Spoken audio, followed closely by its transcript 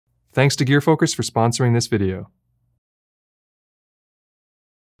Thanks to GearFocus for sponsoring this video.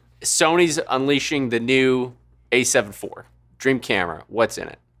 Sony's unleashing the new A7 IV Dream camera. What's in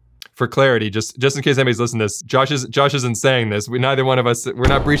it? For clarity, just in case anybody's listening to this, Josh isn't saying this. Neither one of us, we're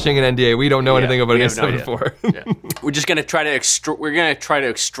not breaching an NDA. We don't know anything about an A7 IV. Yeah. We're just gonna try to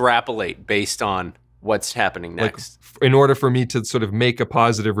extrapolate based on what's happening next. Like, in order for me to sort of make a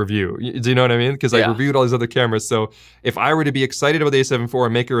positive review. Do you know what I mean? Because I reviewed all these other cameras. So if I were to be excited about the A7 IV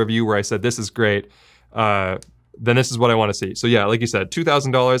and make a review where I said this is great, then this is what I want to see. So yeah, like you said,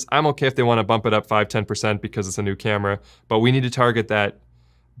 $2,000. I'm okay if they want to bump it up 5-10% because it's a new camera, but we need to target that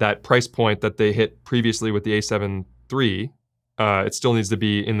price point that they hit previously with the A7 III. It still needs to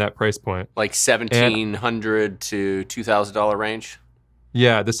be in that price point. Like $1,700 to $2,000 range?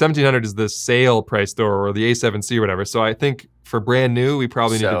 Yeah, the $1,700 is the sale price though, or the A7C or whatever. So I think for brand new, we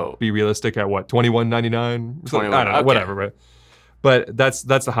probably need to be realistic at what, $2,199? I don't know, whatever, right? But that's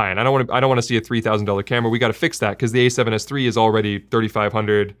the high end. I don't want to see a $3,000 camera. We got to fix that because the A7S III is already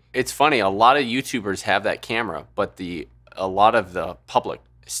 $3,500. It's funny, a lot of YouTubers have that camera, but a lot of the public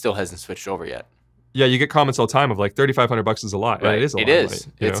still hasn't switched over yet. Yeah, you get comments all the time of like $3,500 is a lot. Right. It is a lot.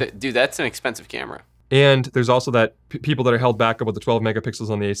 It is. Dude, that's an expensive camera. And there's also that people that are held back about the 12 megapixels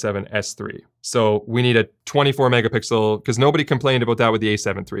on the A7S III. So we need a 24 megapixel, because nobody complained about that with the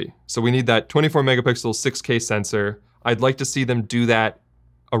A7 III. So we need that 24 megapixel 6K sensor. I'd like to see them do a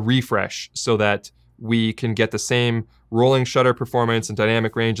refresh so that we can get the same rolling shutter performance and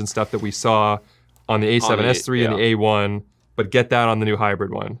dynamic range and stuff that we saw on the A7S III and the A1, but get that on the new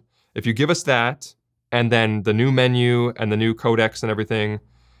hybrid one. If you give us that, and then the new menu and the new codecs and everything,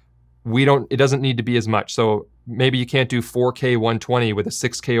 it doesn't need to be as much. So maybe you can't do 4K 120 with a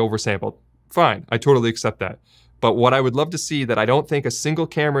 6K oversample. Fine, I totally accept that. But what I would love to see that I don't think a single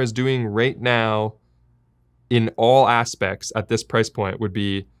camera is doing right now in all aspects at this price point would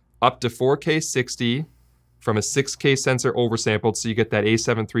be up to 4K 60 from a 6K sensor oversampled, so you get that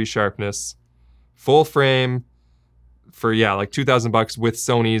A7 III sharpness, full frame for like $2,000 with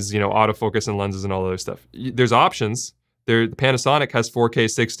Sony's autofocus and lenses and all other stuff. There's options. The Panasonic has 4K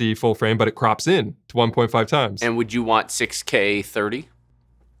 60 full frame, but it crops in to 1.5 times. And would you want 6K 30?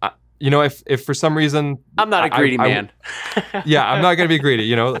 If for some reason... I'm not a greedy man. Yeah, I'm not going to be greedy,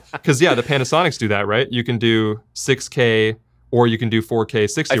 because the Panasonics do that, right? You can do 6K or you can do 4K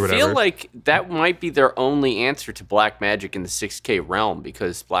 60 or whatever. I feel like that might be their only answer to Blackmagic in the 6K realm,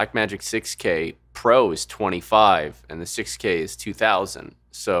 because Blackmagic 6K Pro is 25 and the 6K is 2,000.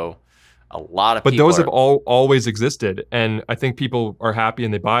 So a lot of people those have always existed, and I think people are happy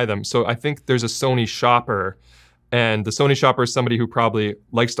and they buy them. So I think there's a Sony shopper. And the Sony shopper is somebody who probably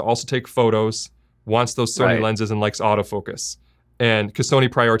likes to also take photos, wants those Sony lenses, and likes autofocus. And because Sony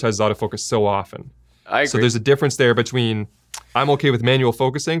prioritizes autofocus so often. I agree. So there's a difference there between, I'm okay with manual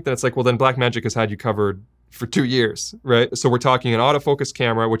focusing, then it's like, well, then Blackmagic has had you covered for 2 years, right? So we're talking an autofocus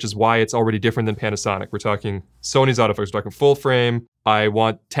camera, which is why it's already different than Panasonic. We're talking Sony's autofocus, we're talking full frame. I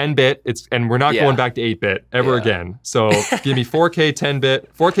want 10-bit, and we're not going back to 8-bit ever again. So give me 4K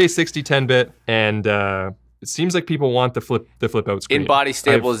 10-bit, 4K 60 10-bit, and it seems like people want the flip out screen. In-body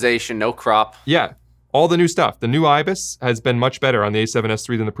stabilization, no crop. Yeah, all the new stuff. The new IBIS has been much better on the A7S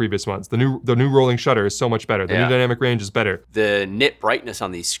III than the previous ones. The new rolling shutter is so much better. The new dynamic range is better. The nit brightness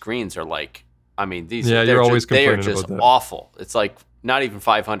on these screens are like, you're always complaining about that. They are just awful. It's like not even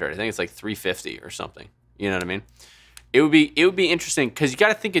 500. I think it's like 350 or something. You know what I mean? It would be interesting, because you got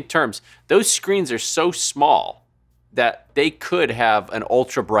to think in terms. Those screens are so small that they could have an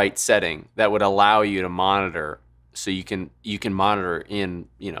ultra bright setting that would allow you to monitor, so you can monitor in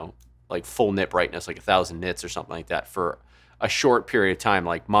like full nit brightness, like 1,000 nits or something like that, for a short period of time,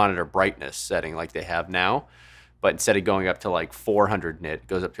 like monitor brightness setting like they have now. But instead of going up to like 400 nit, it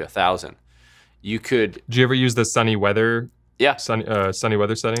goes up to 1,000. You could. Do you ever use the sunny weather? Yeah. Sunny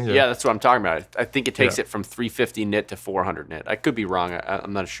weather setting? Yeah, that's what I'm talking about. I think it takes it from 350 nit to 400 nit. I could be wrong.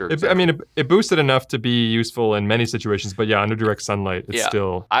 I'm not sure. Exactly. It boosted enough to be useful in many situations, but under direct sunlight, it's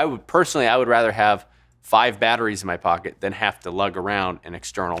still... I would rather have 5 batteries in my pocket than have to lug around an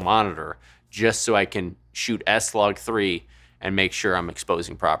external monitor just so I can shoot S-Log3 and make sure I'm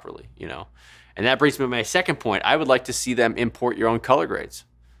exposing properly, And that brings me to my second point. I would like to see them import your own color grades.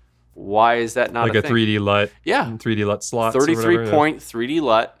 Why is that not like a 3D LUT? Yeah. 3D LUT slots. 33-point 3D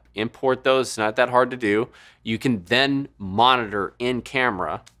LUT. Import those. It's not that hard to do. You can then monitor in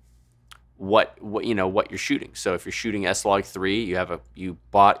camera what you're shooting. So if you're shooting S-Log3, you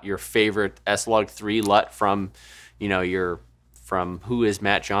bought your favorite S-Log3 LUT from, from Who Is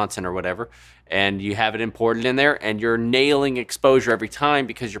Matt Johnson or whatever, and you have it imported in there, and you're nailing exposure every time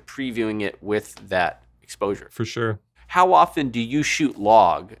because you're previewing it with that exposure. For sure. how often do you shoot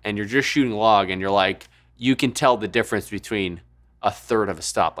log and you're just shooting log and you're like, you can tell the difference between a third of a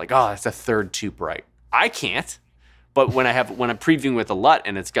stop. Like, oh, that's a third too bright. I can't. But when I'm previewing with a LUT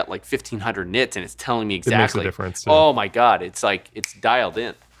and it's got like 1500 nits and it's telling me exactly. It makes a difference. Yeah. Oh my God, it's like, it's dialed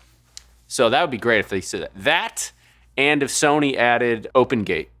in. So that would be great if they said that. That, and if Sony added open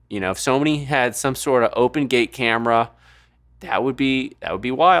gate. You know, if Sony had some sort of open gate camera, that would be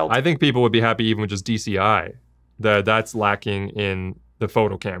wild. I think people would be happy even with just DCI. That's lacking in the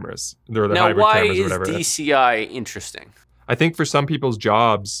photo cameras. They're the hybrid cameras or whatever. Now, why is DCI interesting? I think for some people's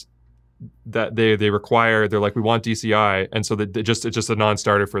jobs that they require, they're like, we want DCI, and so it's just a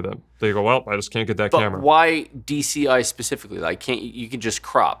non-starter for them. They go, well, I just can't get that camera. But why DCI specifically? Like, you can just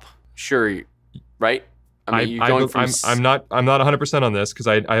crop. Sure, right? I mean, I'm not 100% on this because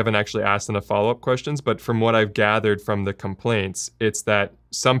I haven't actually asked enough follow-up questions, but from what I've gathered from the complaints, it's that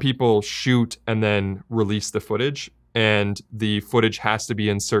some people shoot and then release the footage, and the footage has to be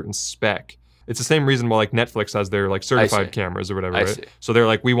in certain spec. It's the same reason why like Netflix has their like certified cameras or whatever, right? So they're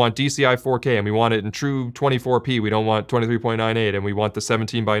like, we want DCI 4K and we want it in true 24p. We don't want 23.98 and we want the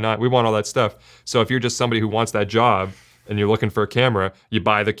 17:9. We want all that stuff. So if you're just somebody who wants that job and you're looking for a camera, you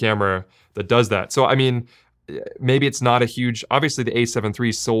buy the camera that does that. So I mean, maybe it's not a huge, obviously the A7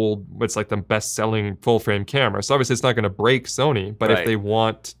 III sold what's like the best selling full frame camera. So obviously it's not going to break Sony, but if they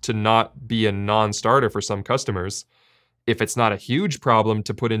want to not be a non-starter for some customers, if it's not a huge problem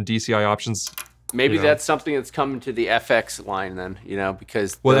to put in DCI options. Maybe that's something that's coming to the FX line then, you know,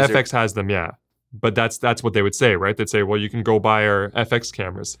 because. Well, FX has them, yeah. But that's what they would say, right? They'd say, well, you can go buy our FX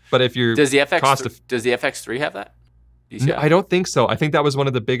cameras. But if you're does the FX3 have that? No, I don't think so. I think that was one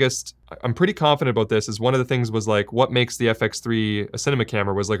of the biggest, I'm pretty confident about this, is one of the things was like, what makes the FX3 a cinema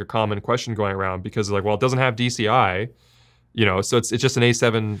camera was like a common question going around because like, well, it doesn't have DCI, you know, so it's just an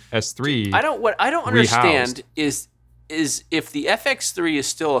A7 S3. What I don't understand is if the FX3 is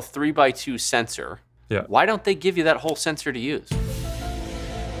still a 3x2 sensor, why don't they give you that whole sensor to use?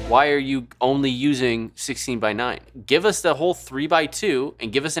 Why are you only using 16:9? Give us the whole 3x2 and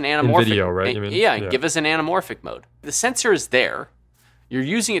give us an anamorphic. In video, right? You mean? Yeah, give us an anamorphic mode. The sensor is there. You're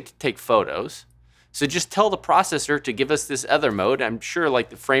using it to take photos. So just tell the processor to give us this other mode. I'm sure like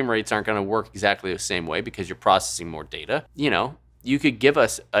the frame rates aren't going to work exactly the same way because you're processing more data. You know, you could give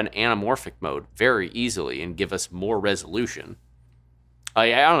us an anamorphic mode very easily and give us more resolution.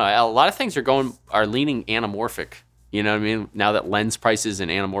 I don't know. A lot of things are leaning anamorphic. You know what I mean? Now that lens prices and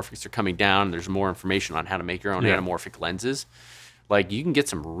anamorphics are coming down, there's more information on how to make your own anamorphic lenses. Like you can get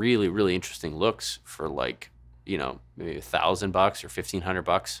some really, really interesting looks for like, you know, maybe $1,000 or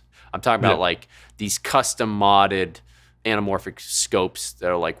 $1,500. I'm talking about like these custom modded anamorphic scopes that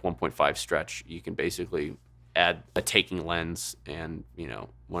are like 1.5 stretch. You can basically add a taking lens and, you know,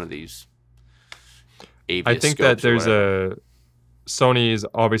 one of these Avius I think that there's Sony's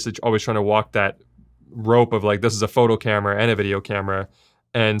obviously always trying to walk that rope of like, this is a photo camera and a video camera.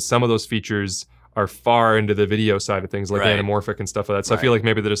 And some of those features are far into the video side of things, like anamorphic and stuff like that. So I feel like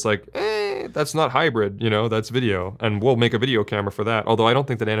maybe they're just like, that's not hybrid, you know, that's video. And we'll make a video camera for that. Although I don't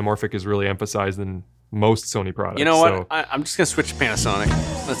think that anamorphic is really emphasized in most Sony products. You know what? I'm just going to switch to Panasonic.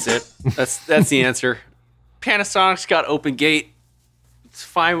 That's it. That's the answer. Panasonic's got open gate. It's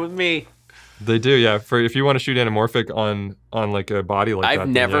fine with me. They do, yeah. If you want to shoot anamorphic on like a body like that. I've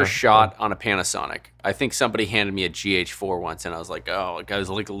never shot on a Panasonic. I think somebody handed me a GH4 once, and I was like, oh, I was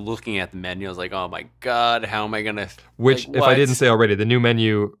like looking at the menu. I was like, oh my god, how am I gonna? Which, like, if I didn't say already, the new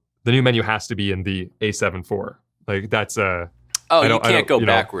menu has to be in the A7 IV. Like that's Oh, you can't go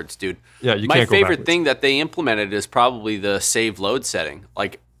backwards, dude. Yeah, you can't go backwards. My favorite thing that they implemented is probably the save load setting.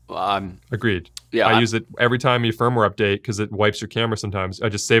 Like, agreed. Yeah, I use it every time you firmware update because it wipes your camera sometimes. I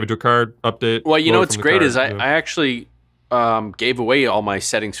just save it to a card, update. Well, you know what's great is I actually gave away all my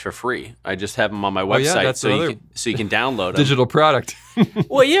settings for free. I just have them on my website, so you can download them. Digital product.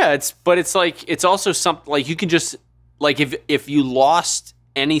 Well, yeah, it's also something like you can just like if you lost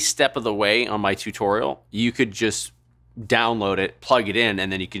any step of the way on my tutorial, you could just download it, plug it in, and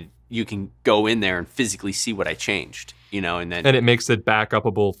then you can go in there and physically see what I changed. You know, and it makes it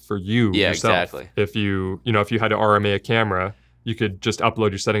backupable for you. Yeah, yourself. Exactly. If you had to RMA a camera, you could just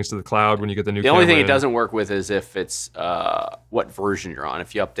upload your settings to the cloud when you get the new camera. The only thing it doesn't work with is if it's what version you're on.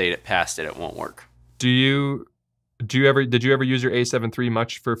 If you update it past it won't work. Did you ever use your A7 III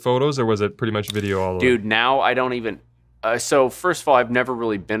much for photos, or was it pretty much video all the way? Dude, now I don't even. So first of all, I've never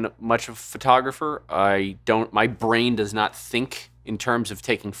really been much of a photographer. My brain does not think in terms of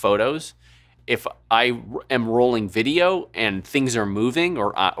taking photos. If I am rolling video and things are moving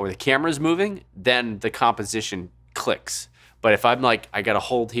or the camera's moving, then the composition clicks. But if I'm like, I got to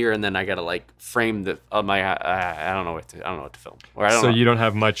hold here and then I got to like frame the I don't know what to film. Or I don't so know. You don't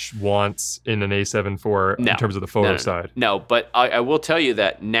have much wants in an A7 IV in terms of the photo side. No, but I will tell you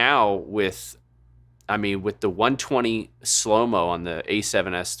that now with the 120 slow-mo on the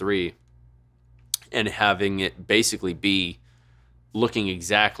A7S III and having it basically be looking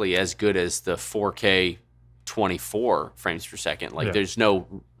exactly as good as the 4K 24 frames per second, like there's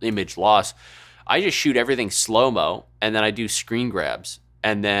no image loss. I just shoot everything slow-mo, and then I do screen grabs,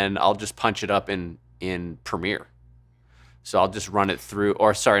 and then I'll just punch it up in Premiere. So I'll just run it through,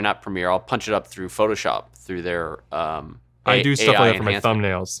 or sorry, not Premiere. I'll punch it up through Photoshop, through their I do stuff like that for my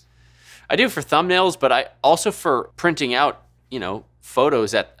thumbnails. I do it for thumbnails, but I also for printing out,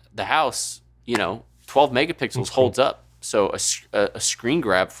 photos at the house, 12 megapixels holds up. So a screen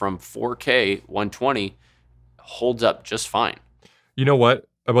grab from 4K 120 holds up just fine. You know what?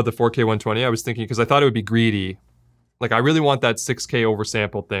 About the 4K 120, I was thinking, because I thought it would be greedy. Like, I really want that 6K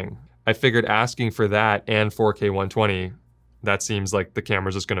oversample thing. I figured asking for that and 4K 120, that seems like the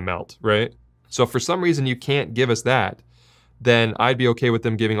camera's just gonna melt, right? So if for some reason you can't give us that, then I'd be okay with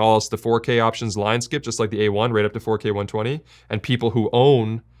them giving all us the 4K options line skip, just like the A1, right up to 4K 120. And people who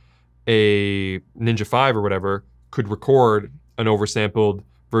own a Ninja 5 or whatever could record an oversampled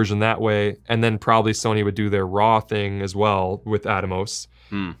version that way, and then probably Sony would do their RAW thing as well with Atomos.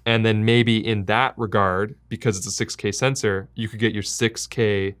 And then maybe in that regard, because it's a 6K sensor, you could get your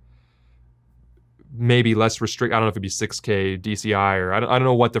 6K, maybe less restrict. I don't know if it'd be 6K DCI, or I don't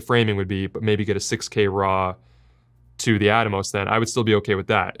know what the framing would be, but maybe get a 6K RAW to the Atomos. Then I would still be okay with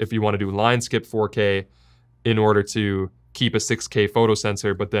that. If you want to do line skip 4K in order to keep a 6K photo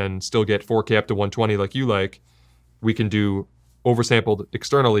sensor, but then still get 4K up to 120 like you like, we can do oversampled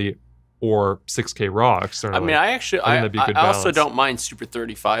externally or 6K RAW externally. I mean, I also don't mind Super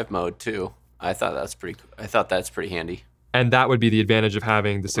 35 mode too. I thought that's pretty handy. And that would be the advantage of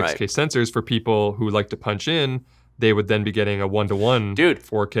having the 6K sensors for people who like to punch in. They would then be getting a 1-to-1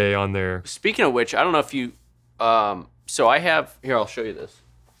 4K on their. Speaking of which, I don't know if you. So I have here. I'll show you this.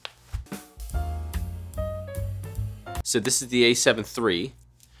 So this is the A7 III.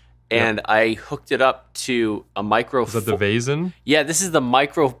 And I hooked it up to a micro. Is that the Vazen? Yeah, this is the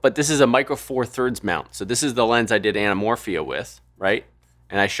micro, but this is a micro 4/3 mount. So this is the lens I did Anamorphia with, right?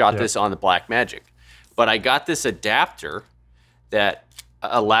 And I shot this on the Blackmagic. But I got this adapter that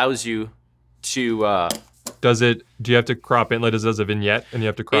allows you to. Do you have to crop in? Like, does a vignette and you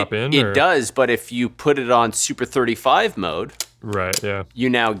have to crop in? It does, but if you put it on Super 35 mode. Right, yeah.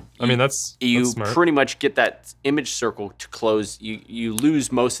 That's smart. Pretty much get that image circle to close. You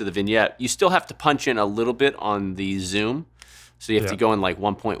lose most of the vignette. You still have to punch in a little bit on the zoom. So you have to go in like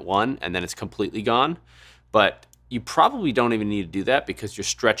 1.1 and then it's completely gone. But you probably don't even need to do that because you're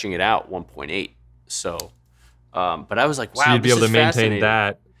stretching it out 1.8. So, but I was like, wow, so you'd be able to maintain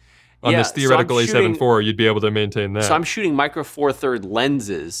that. On this theoretical A7 IV, you'd be able to maintain that. So I'm shooting micro 4/3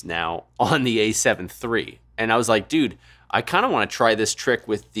 lenses now on the A7 III. And I was like, dude, I kind of want to try this trick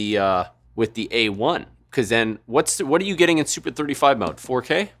with the A1, because then what are you getting in Super 35 mode?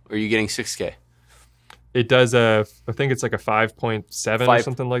 4K, or are you getting 6K? It does I think it's like a 5.7 or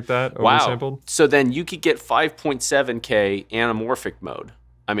something like that. Oversampled. Wow. So then you could get 5.7K anamorphic mode.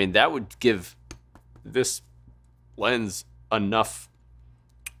 I mean, that would give this lens enough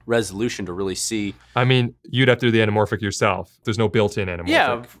resolution to really see. I mean, you'd have to do the anamorphic yourself. There's no built-in anamorphic.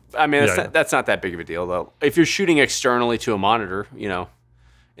 Yeah, I mean, that's not that big of a deal, though. If you're shooting externally to a monitor,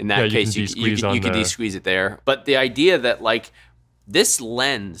 in that case, you can de-squeeze it there. But the idea that, like, this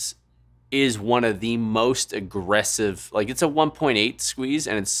lens is one of the most aggressive, like, it's a 1.8 squeeze,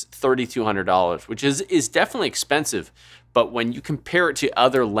 and it's $3,200, which is definitely expensive. But when you compare it to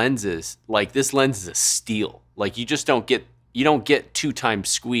other lenses, like, this lens is a steal. Like, you don't get 2x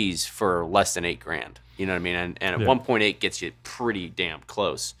squeeze for less than $8,000. You know what I mean? And at 1.8 gets you pretty damn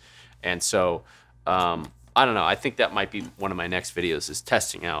close. And so, I don't know. I think that might be one of my next videos, is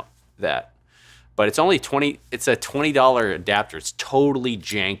testing out that. But it's only it's a $20 adapter. It's totally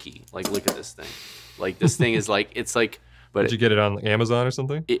janky. Like, look at this thing. Like, this thing is like, it's like. But did you get it on Amazon or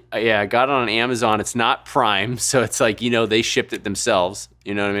something? Yeah, I got it on Amazon. It's not Prime, so it's like, they shipped it themselves.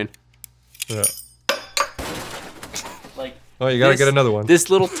 You know what I mean? Yeah. Oh, you gotta get another one.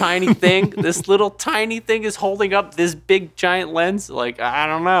 This little tiny thing, is holding up this big giant lens. Like, I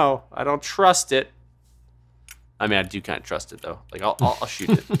don't know. I don't trust it. I mean, I do kind of trust it though. Like, I'll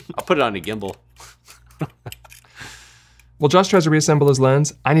shoot it. I'll put it on a gimbal. While Josh tries to reassemble his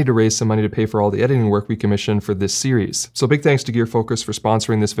lens, I need to raise some money to pay for all the editing work we commissioned for this series. So big thanks to Gear Focus for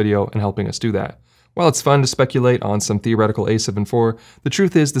sponsoring this video and helping us do that. While it's fun to speculate on some theoretical A7 IV, the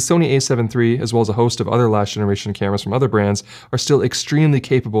truth is the Sony a7 III, as well as a host of other last generation cameras from other brands, are still extremely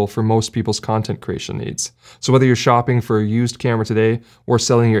capable for most people's content creation needs. So whether you're shopping for a used camera today or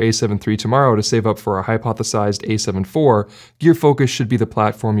selling your a7 III tomorrow to save up for a hypothesized a7 IV, GearFocus should be the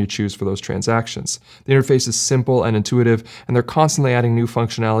platform you choose for those transactions. The interface is simple and intuitive, and they're constantly adding new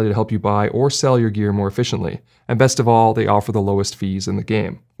functionality to help you buy or sell your gear more efficiently. And best of all, they offer the lowest fees in the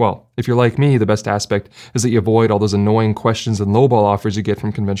game. Well, if you're like me, the best aspect is that you avoid all those annoying questions and lowball offers you get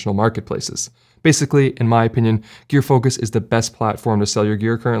from conventional marketplaces. Basically, in my opinion, GearFocus is the best platform to sell your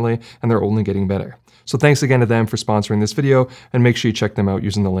gear currently, and they're only getting better. So thanks again to them for sponsoring this video, and make sure you check them out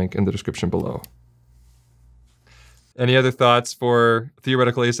using the link in the description below. Any other thoughts for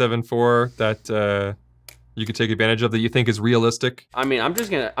theoretical a7 IV that you could take advantage of that you think is realistic? I mean, I'm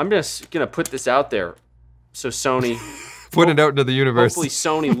just gonna put this out there, so Sony put it out into the universe. Hopefully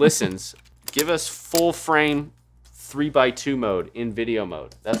Sony listens. Give us full frame 3x2 mode in video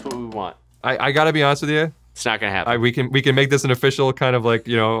mode. That's what we want. I gotta be honest with you. It's not gonna happen. We can make this an official kind of like,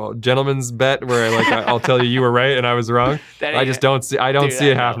 you know, gentleman's bet where I'll tell you were right and I was wrong. I just don't see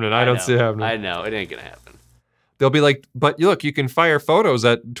it happening. I don't see it happening. I know it ain't gonna happen. They'll be like, but look, you can fire photos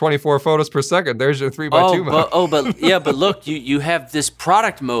at 24 photos per second. There's your 3x2 mode. But look, you have this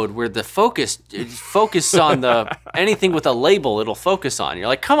product mode where the focus on the anything with a label it'll focus on. You're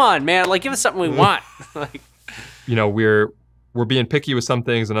like, come on, man, like give us something we want. Like, you know, we're being picky with some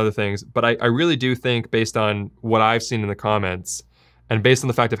things and other things, but I really do think, based on what I've seen in the comments, and based on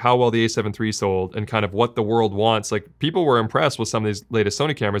the fact of how well the a7 III sold and kind of what the world wants, like people were impressed with some of these latest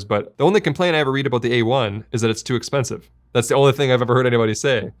Sony cameras, but the only complaint I ever read about the A1 is that it's too expensive. That's the only thing I've ever heard anybody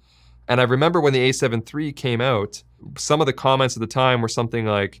say. And I remember when the a7 III came out, some of the comments at the time were something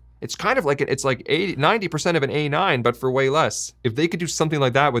like, it's kind of like, it's like 90% of an A9, but for way less. If they could do something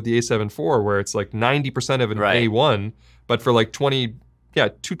like that with the a7 IV, where it's like 90% of an A1, but for like 2,000,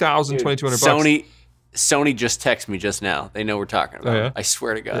 2,200 bucks. Sony just texted me just now. They know we're talking about. Oh, yeah? I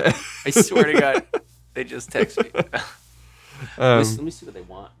swear to God. I swear to God. They just text me. Let me see what they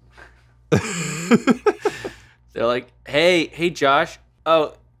want. They're like, hey, Josh.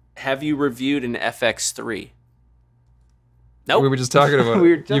 Oh, have you reviewed an FX3? Nope. We were just talking about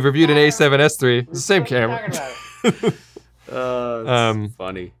it. You've reviewed an A7S III. It's the same camera. That's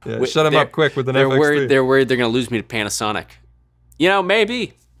funny. Yeah, shut them up quick with an FX3. They're worried they're going to lose me to Panasonic. You know,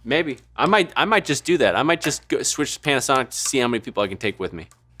 maybe. I might just do that. I might just switch to Panasonic to see how many people I can take with me.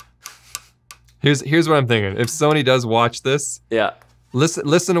 Here's what I'm thinking. If Sony does watch this, yeah,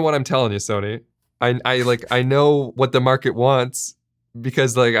 listen to what I'm telling you, Sony. I know what the market wants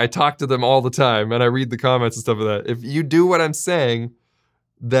because like I talk to them all the time and I read the comments and stuff like that. If you do what I'm saying,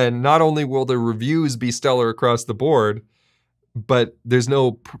 then not only will the reviews be stellar across the board, but there's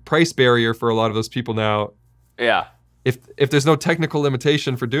no price barrier for a lot of those people now. Yeah. If there's no technical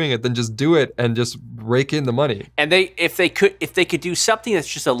limitation for doing it, then just do it and just rake in the money. And if they could do something that's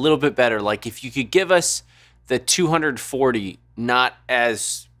just a little bit better, like if you could give us the 240, not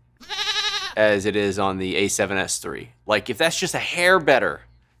as it is on the a7S III. Like if that's just a hair better,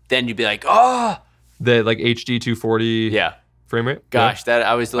 then you'd be like, oh, the like HD 240 frame rate. Gosh, yeah. that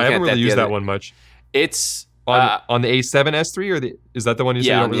I was looking at. I haven't really used that one much. It's on the a7S III, or is that the one you said?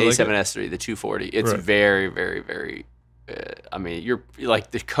 Yeah, you on don't the really a7S III, the 240. It's very, very, very. I mean, you're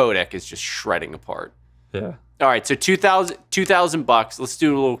like the codec is just shredding apart. Yeah. All right, so 2,000 bucks. Let's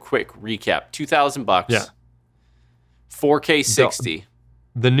do a little quick recap. 2,000 bucks. Yeah. 4K 60.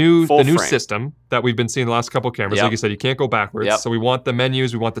 The new frame system that we've been seeing the last couple cameras, like you said, you can't go backwards. So we want the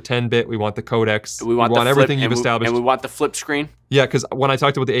menus, we want the 10-bit, we want the codecs, we want everything you've established. And we want the flip screen. Yeah, because when I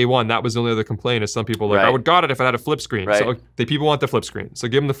talked about the A1, that was the only other complaint is some people were like, I would got it if it had a flip screen. So the people want the flip screen. So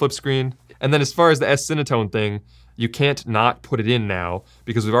give them the flip screen. And then as far as the S-Cinetone thing, you can't not put it in now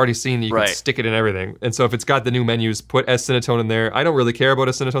because we've already seen that you can stick it in everything. And so if it's got the new menus, put S-Cinetone in there. I don't really care about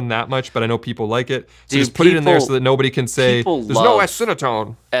S-Cinetone that much, but I know people like it. So just put it in there so that nobody can say, there's no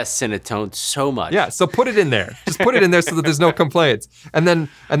S-Cinetone. S-Cinetone so much. Yeah, so put it in there. Just put it in there so that there's no complaints. And then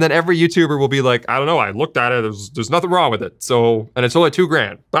every YouTuber will be like, I don't know, I looked at it, there's nothing wrong with it. So, and it's only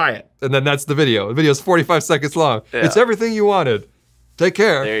 $2,000, buy it. And then that's the video. The video's 45 seconds long. Yeah. It's everything you wanted. Take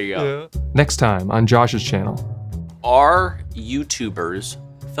care. There you go. Yeah. Next time on Josh's channel. Are YouTubers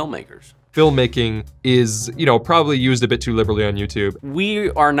filmmakers? Filmmaking is, probably used a bit too liberally on YouTube. We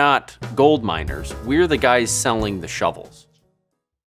are not gold miners. We're the guys selling the shovels.